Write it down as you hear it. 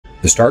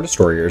The Star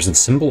Destroyer is a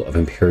symbol of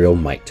Imperial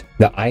might.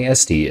 The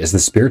ISD is the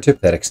spear tip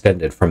that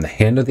extended from the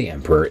hand of the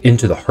Emperor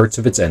into the hearts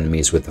of its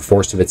enemies with the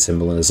force of its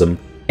symbolism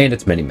and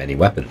its many, many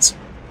weapons.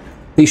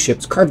 These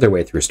ships carve their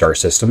way through a star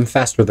system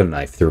faster than a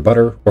knife through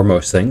butter, or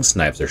most things,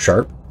 knives are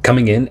sharp.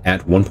 Coming in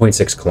at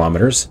 1.6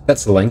 kilometers,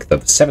 that's the length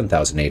of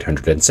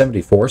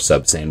 7,874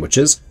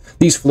 sub-sandwiches,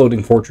 these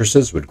floating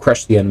fortresses would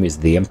crush the enemies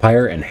of the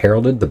Empire and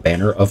heralded the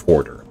banner of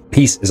order.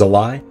 Peace is a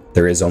lie,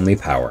 there is only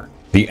power.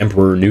 The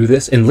Emperor knew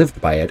this and lived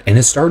by it, and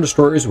his Star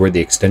Destroyers were the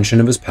extension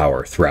of his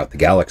power throughout the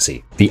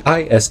galaxy. The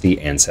ISD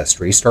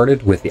ancestry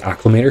started with the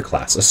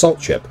Acclamator-class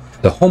assault ship,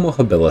 the Homo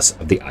habilis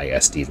of the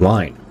ISD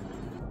line.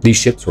 These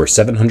ships were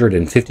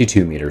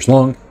 752 meters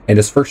long, and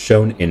is first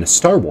shown in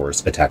Star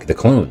Wars: Attack of the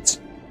Clones.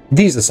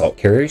 These assault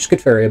carriers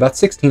could ferry about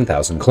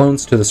 16,000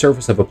 clones to the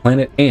surface of a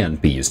planet and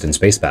be used in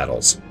space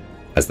battles.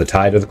 As the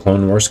tide of the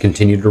Clone Wars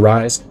continued to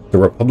rise, the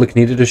Republic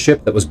needed a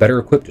ship that was better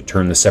equipped to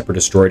turn the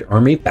Separatist droid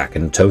army back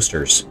into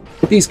toasters.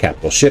 These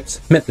capital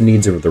ships met the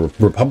needs of the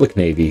Republic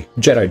Navy,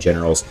 Jedi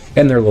generals,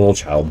 and their little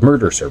child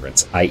murder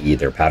servants, i.e.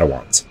 their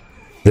Padawans.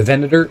 The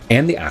Venator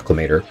and the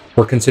Acclamator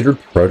were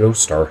considered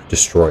proto-Star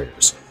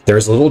Destroyers. There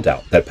is little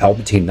doubt that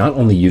Palpatine not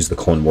only used the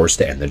Clone Wars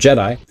to end the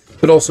Jedi,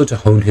 but also to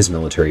hone his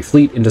military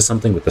fleet into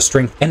something with the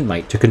strength and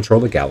might to control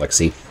the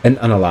galaxy and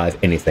unalive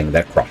anything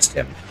that crossed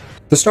him.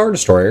 The Star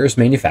Destroyer is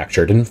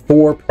manufactured in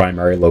 4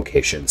 primary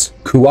locations: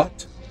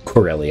 Kuat,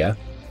 Corellia,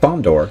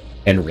 Fondor,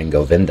 and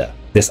Ringo Vinda.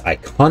 This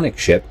iconic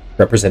ship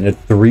represented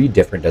 3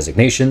 different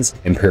designations: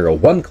 Imperial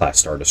 1 class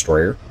Star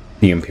Destroyer,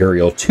 the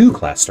Imperial 2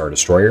 class Star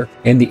Destroyer,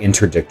 and the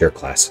Interdictor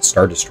class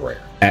Star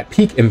Destroyer. At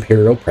peak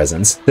Imperial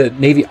presence, the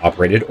Navy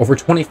operated over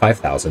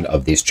 25,000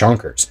 of these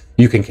chonkers.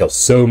 You can kill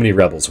so many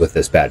rebels with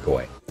this bad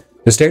boy.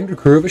 The standard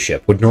crew of a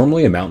ship would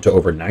normally amount to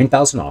over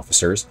 9,000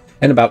 officers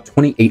and about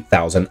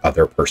 28,000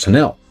 other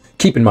personnel.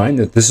 Keep in mind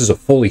that this is a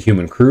fully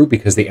human crew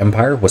because the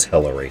Empire was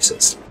hella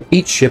racist.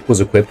 Each ship was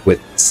equipped with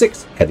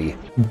 6 heavy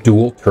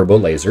dual turbo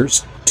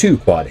lasers, 2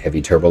 quad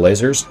heavy turbo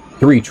lasers,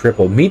 3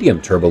 triple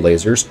medium turbo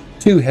lasers,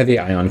 2 heavy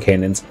ion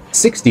cannons,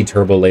 60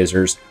 turbo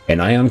lasers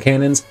and ion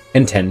cannons,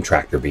 and 10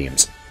 tractor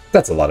beams.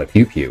 That's a lot of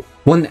pew-pew.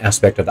 One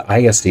aspect of the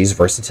ISD's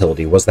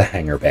versatility was the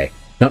hangar bay.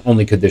 Not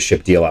only could this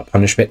ship deal out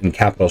punishment in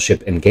capital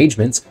ship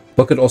engagements,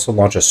 but could also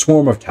launch a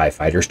swarm of TIE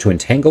fighters to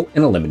entangle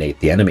and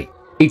eliminate the enemy.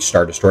 Each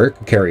Star Destroyer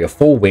could carry a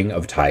full wing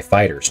of TIE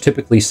fighters,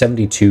 typically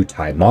 72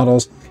 TIE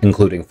models,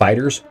 including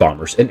fighters,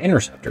 bombers, and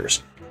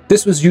interceptors.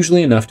 This was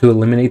usually enough to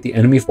eliminate the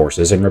enemy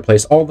forces and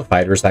replace all the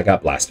fighters that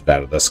got blasted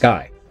out of the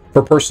sky.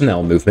 For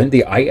personnel movement,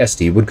 the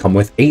ISD would come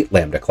with 8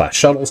 Lambda-class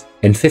shuttles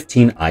and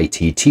 15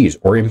 ITTs,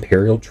 or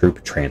Imperial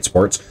Troop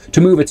Transports, to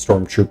move its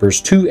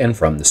stormtroopers to and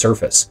from the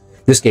surface.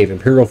 This gave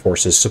Imperial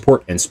forces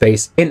support in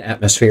space, in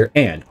atmosphere,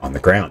 and on the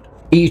ground.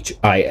 Each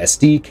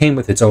ISD came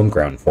with its own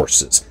ground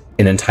forces,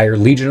 an entire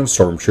legion of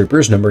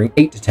stormtroopers numbering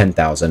 8 to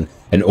 10,000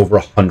 and over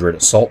 100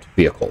 assault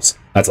vehicles.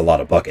 That's a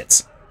lot of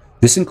buckets.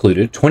 This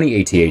included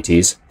 20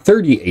 AT-ATs,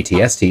 30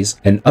 AT-STs,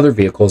 and other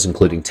vehicles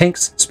including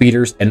tanks,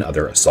 speeders, and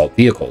other assault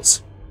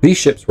vehicles. These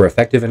ships were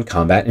effective in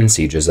combat and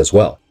sieges as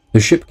well. The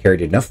ship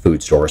carried enough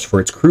food stores for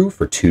its crew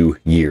for 2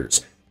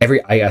 years.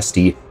 Every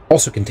ISD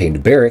also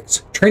contained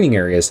barracks, training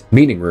areas,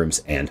 meeting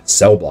rooms, and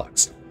cell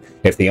blocks.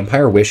 If the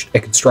Empire wished,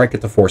 it could strike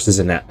at the forces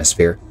in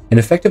atmosphere and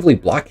effectively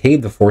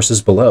blockade the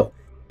forces below.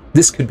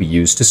 This could be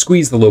used to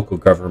squeeze the local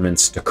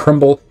governments to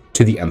crumble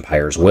to the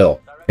Empire's will.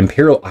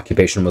 Imperial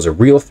occupation was a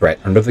real threat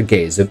under the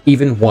gaze of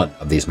even one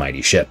of these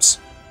mighty ships.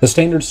 The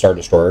standard Star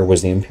Destroyer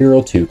was the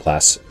Imperial 2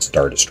 class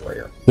Star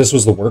Destroyer. This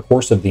was the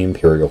workhorse of the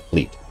Imperial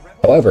fleet.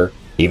 However,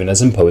 even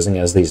as imposing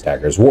as these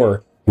daggers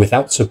were,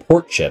 without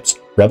support ships,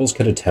 rebels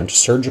could attempt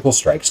surgical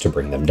strikes to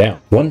bring them down.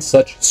 One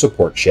such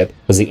support ship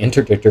was the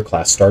Interdictor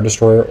class Star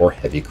Destroyer or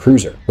Heavy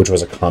Cruiser, which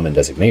was a common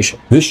designation.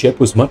 This ship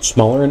was much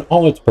smaller in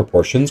all its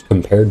proportions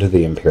compared to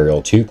the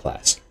Imperial 2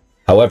 class.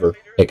 However,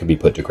 it could be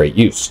put to great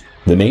use.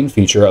 The main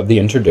feature of the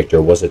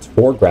Interdictor was its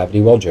 4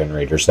 gravity well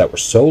generators that were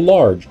so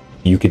large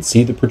you could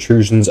see the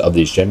protrusions of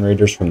these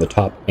generators from the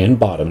top and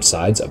bottom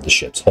sides of the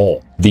ship's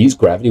hull. These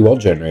gravity well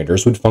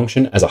generators would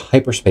function as a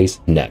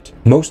hyperspace net.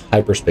 Most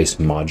hyperspace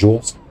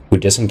modules would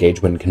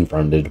disengage when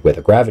confronted with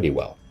a gravity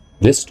well.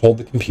 This told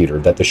the computer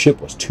that the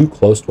ship was too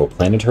close to a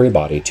planetary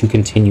body to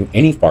continue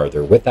any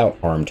farther without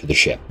harm to the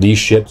ship. These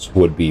ships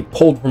would be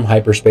pulled from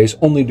hyperspace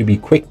only to be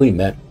quickly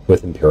met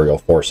with Imperial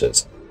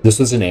forces. This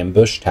was an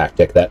ambush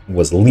tactic that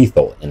was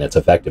lethal in its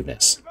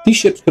effectiveness. These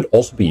ships could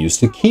also be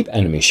used to keep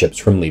enemy ships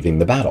from leaving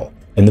the battle.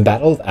 In the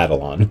Battle of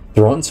Atollon,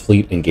 Thrawn's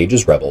fleet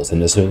engages rebels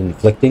and is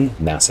inflicting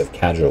massive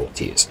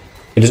casualties.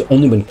 It is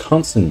only when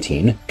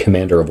Constantine,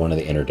 commander of one of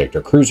the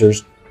Interdictor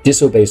cruisers,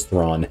 disobeys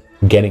Thrawn,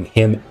 getting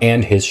him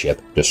and his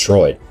ship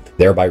destroyed,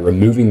 thereby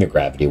removing the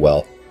gravity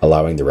well,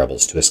 allowing the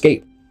rebels to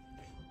escape.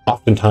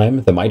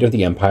 Oftentimes, the might of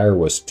the Empire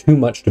was too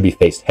much to be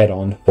faced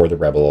head-on for the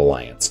Rebel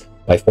Alliance.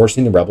 By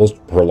forcing the rebels to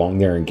prolong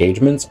their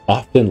engagements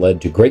often led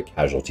to great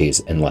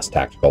casualties and less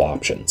tactical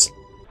options.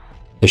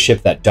 The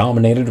ship that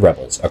dominated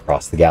rebels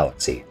across the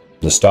galaxy.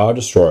 The Star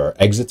Destroyer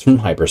exits from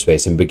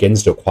hyperspace and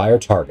begins to acquire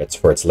targets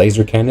for its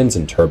laser cannons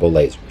and turbo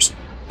lasers.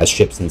 As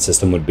ships and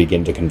system would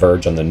begin to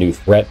converge on the new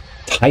threat,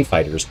 TIE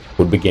fighters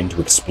would begin to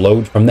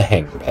explode from the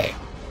hangar bay.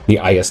 The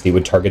ISD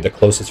would target the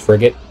closest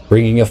frigate,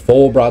 bringing a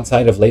full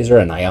broadside of laser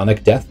and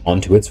ionic death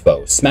onto its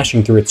foe,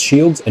 smashing through its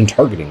shields and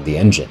targeting the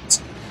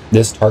engines.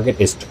 This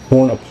target is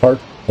torn apart,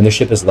 and the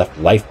ship is left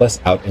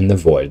lifeless out in the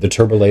void. The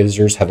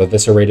turbolasers have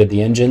eviscerated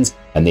the engines,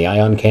 and the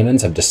ion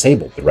cannons have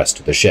disabled the rest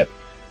of the ship.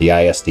 The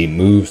ISD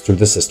moves through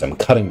the system,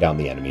 cutting down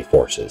the enemy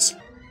forces.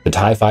 The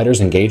TIE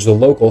fighters engage the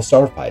local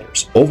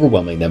starfighters,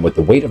 overwhelming them with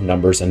the weight of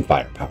numbers and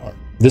firepower.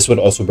 This would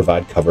also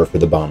provide cover for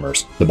the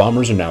bombers. The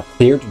bombers are now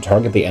cleared to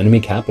target the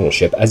enemy capital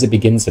ship as it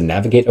begins to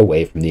navigate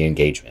away from the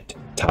engagement.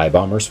 TIE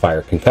bombers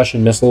fire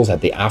concussion missiles at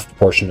the aft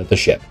portion of the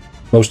ship.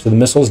 Most of the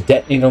missiles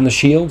detonate on the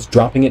shields,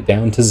 dropping it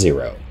down to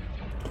 0.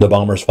 The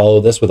bombers follow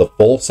this with a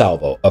full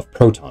salvo of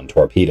proton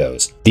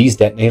torpedoes. These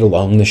detonate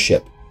along the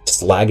ship,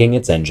 slagging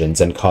its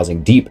engines and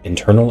causing deep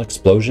internal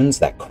explosions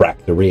that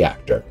crack the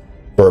reactor.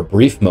 For a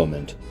brief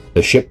moment,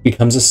 the ship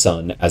becomes a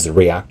sun as the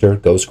reactor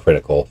goes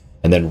critical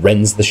and then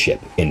rends the ship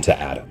into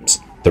atoms.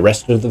 The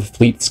rest of the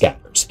fleet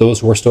scatters.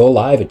 Those who are still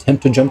alive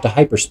attempt to jump to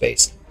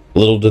hyperspace.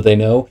 Little do they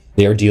know,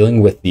 they are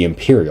dealing with the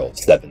Imperial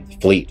 7th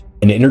Fleet.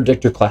 An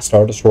Interdictor-class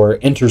Star Destroyer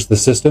enters the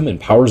system and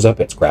powers up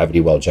its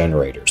gravity well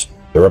generators.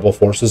 The rebel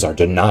forces are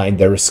denied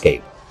their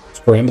escape.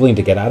 Scrambling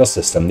to get out of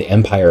system, the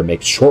Empire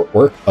makes short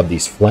work of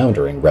these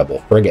floundering rebel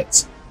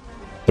frigates.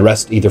 The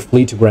rest either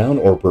flee to ground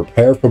or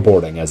prepare for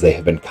boarding as they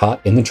have been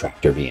caught in the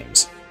tractor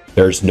beams.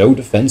 There is no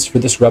defense for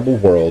this rebel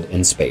world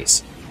in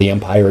space. The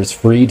Empire is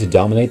free to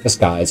dominate the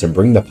skies and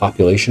bring the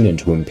population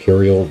into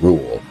Imperial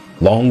rule.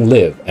 Long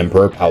live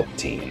Emperor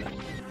Palpatine.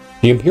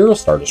 The Imperial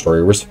Star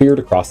Destroyer was feared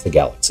across the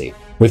galaxy.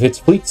 With its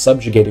fleet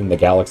subjugating the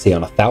galaxy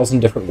on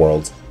 1,000 different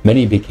worlds,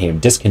 many became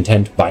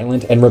discontent,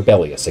 violent, and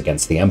rebellious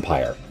against the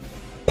Empire.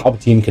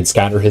 Palpatine could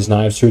scatter his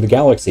knives through the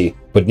galaxy,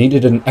 but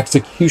needed an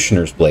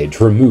executioner's blade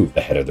to remove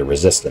the head of the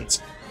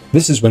resistance.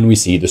 This is when we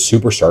see the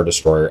Super Star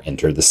Destroyer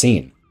enter the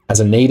scene. As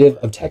a native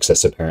of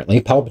Texas,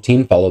 apparently,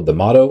 Palpatine followed the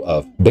motto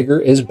of bigger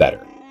is better.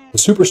 The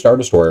Super Star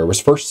Destroyer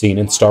was first seen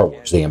in Star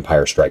Wars: The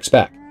Empire Strikes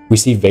Back. We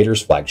see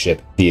Vader's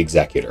flagship, the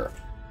Executor.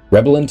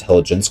 Rebel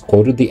intelligence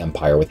quoted the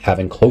Empire with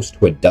having close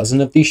to a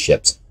dozen of these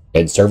ships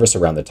in service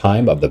around the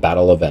time of the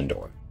Battle of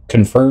Endor.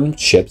 Confirmed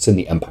ships in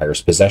the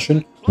Empire's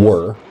possession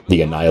were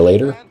the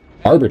Annihilator,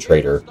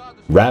 Arbitrator,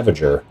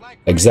 Ravager,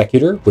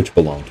 Executor, which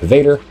belonged to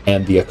Vader,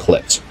 and the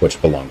Eclipse,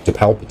 which belonged to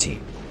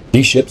Palpatine.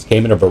 These ships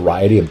came in a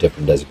variety of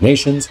different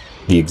designations.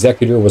 The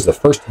Executor was the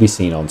first to be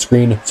seen on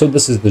screen, so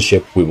this is the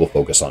ship we will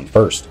focus on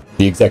first.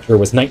 The Executor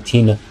was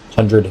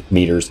 1,900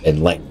 meters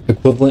in length,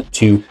 equivalent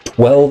to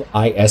 12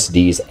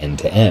 ISDs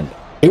end-to-end.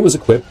 It was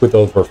equipped with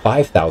over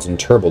 5,000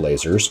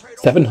 turbolasers,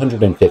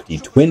 750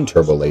 twin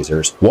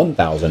turbolasers,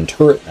 1,000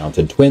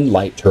 turret-mounted twin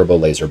light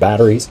turbolaser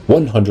batteries,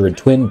 100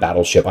 twin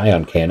battleship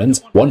ion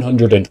cannons,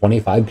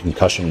 125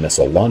 concussion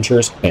missile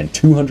launchers, and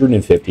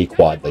 250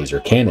 quad laser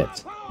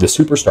cannons. The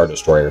Super Star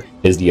Destroyer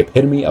is the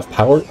epitome of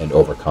power and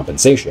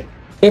overcompensation.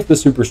 If the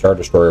Super Star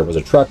Destroyer was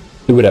a truck,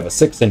 it would have a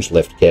 6-inch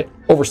lift kit,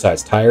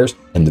 oversized tires,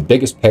 and the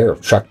biggest pair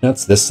of truck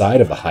nuts this side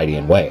of the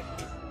Hydian Way.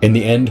 In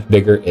the end,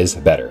 bigger is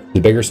better. The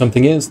bigger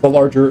something is, the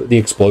larger the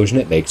explosion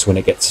it makes when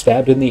it gets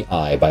stabbed in the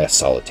eye by a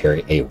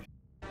solitary alien.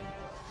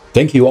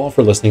 Thank you all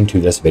for listening to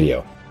this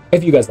video.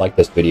 If you guys like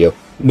this video,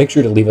 make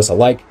sure to leave us a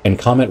like and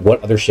comment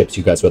what other ships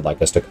you guys would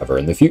like us to cover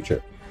in the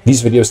future.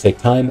 These videos take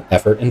time,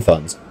 effort, and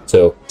funds,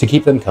 so to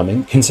keep them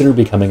coming, consider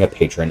becoming a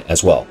patron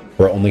as well,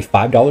 where only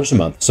 $5 a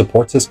month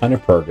supports this kind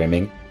of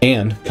programming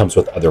and comes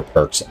with other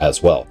perks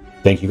as well.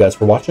 Thank you guys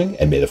for watching,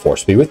 and may the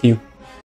Force be with you.